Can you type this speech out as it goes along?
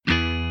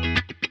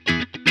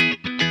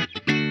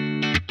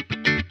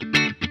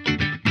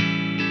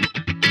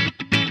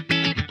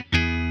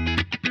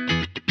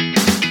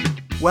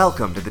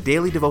Welcome to the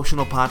daily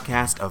devotional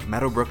podcast of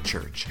Meadowbrook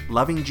Church,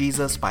 loving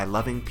Jesus by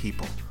loving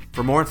people.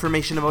 For more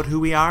information about who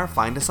we are,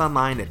 find us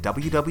online at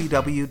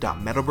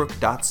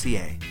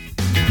www.meadowbrook.ca.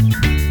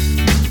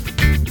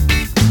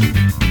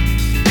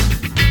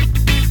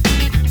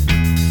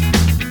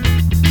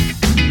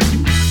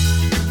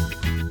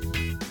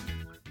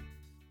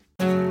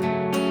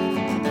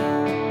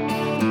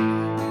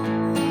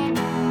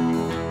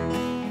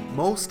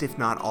 Most, if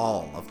not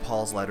all, of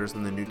Paul's letters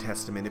in the New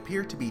Testament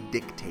appear to be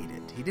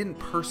dictated. He didn't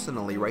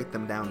personally write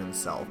them down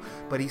himself,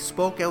 but he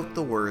spoke out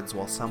the words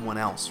while someone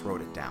else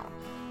wrote it down.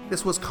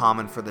 This was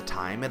common for the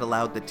time. It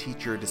allowed the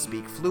teacher to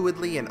speak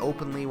fluidly and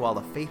openly while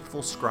the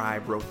faithful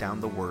scribe wrote down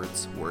the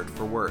words word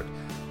for word.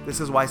 This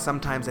is why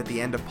sometimes at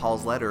the end of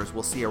Paul's letters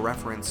we'll see a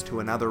reference to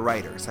another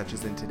writer, such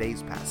as in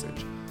today's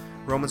passage.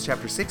 Romans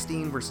chapter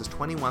 16, verses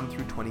 21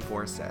 through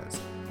 24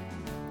 says,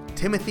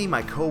 Timothy,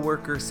 my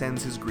co-worker,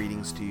 sends his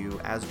greetings to you,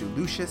 as do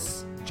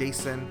Lucius,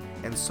 Jason,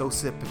 and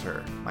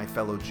Sosipater, my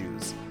fellow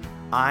Jews.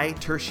 I,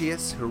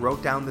 Tertius, who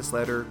wrote down this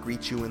letter,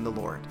 greet you in the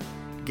Lord.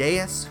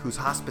 Gaius, whose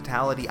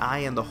hospitality I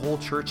and the whole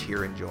church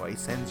here enjoy,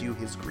 sends you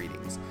his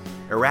greetings.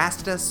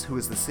 Erastus, who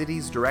is the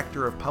city's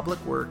director of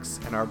public works,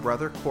 and our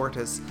brother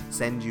Quartus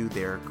send you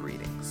their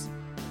greetings.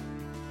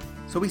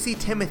 So we see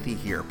Timothy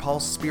here,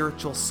 Paul's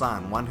spiritual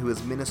son, one who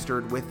has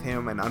ministered with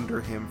him and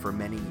under him for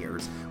many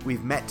years.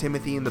 We've met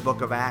Timothy in the book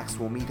of Acts.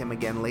 We'll meet him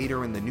again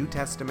later in the New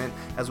Testament,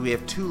 as we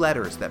have two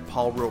letters that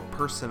Paul wrote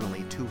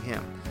personally to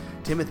him.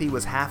 Timothy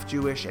was half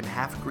Jewish and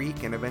half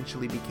Greek and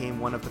eventually became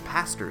one of the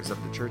pastors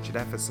of the church at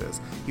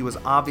Ephesus. He was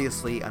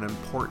obviously an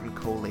important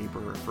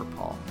co-laborer for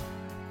Paul.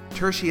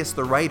 Tertius,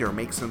 the writer,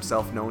 makes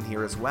himself known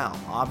here as well.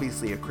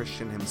 Obviously a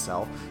Christian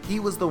himself, he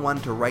was the one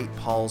to write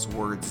Paul's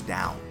words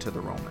down to the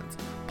Romans.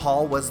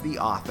 Paul was the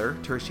author.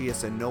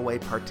 Tertius in no way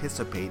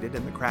participated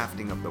in the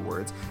crafting of the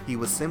words. He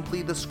was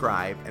simply the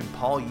scribe, and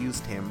Paul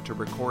used him to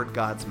record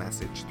God's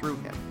message through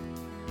him.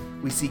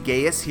 We see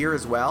Gaius here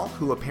as well,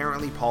 who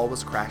apparently Paul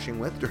was crashing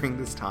with during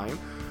this time.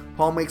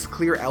 Paul makes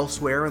clear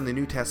elsewhere in the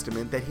New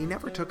Testament that he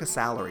never took a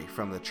salary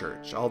from the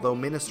church, although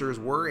ministers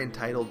were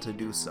entitled to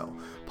do so.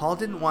 Paul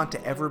didn't want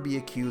to ever be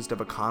accused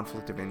of a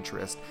conflict of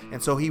interest,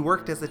 and so he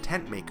worked as a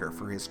tent maker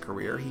for his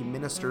career. He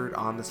ministered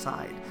on the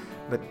side.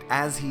 But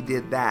as he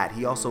did that,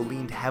 he also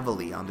leaned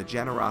heavily on the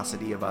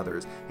generosity of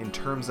others in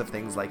terms of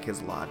things like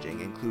his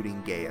lodging,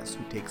 including Gaius,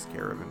 who takes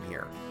care of him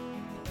here.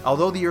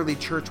 Although the early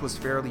church was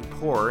fairly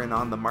poor and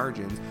on the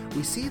margins,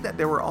 we see that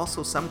there were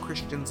also some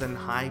Christians in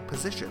high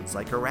positions,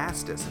 like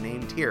Erastus,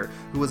 named here,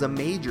 who was a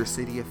major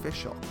city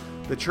official.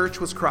 The church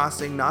was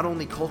crossing not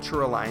only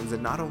cultural lines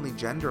and not only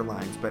gender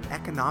lines, but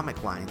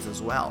economic lines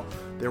as well.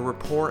 There were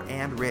poor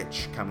and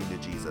rich coming to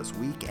Jesus.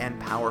 Weak and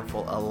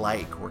powerful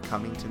alike were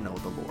coming to know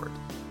the Lord.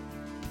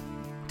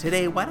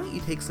 Today, why don't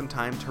you take some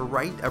time to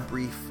write a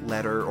brief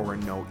letter or a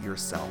note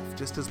yourself,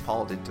 just as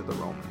Paul did to the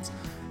Romans.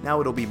 Now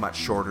it'll be much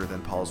shorter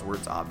than Paul's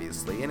words,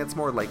 obviously, and it's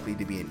more likely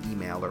to be an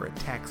email or a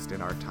text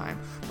in our time,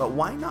 but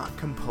why not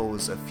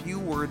compose a few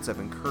words of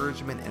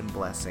encouragement and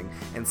blessing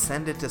and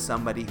send it to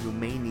somebody who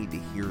may need to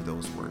hear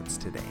those words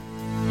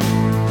today?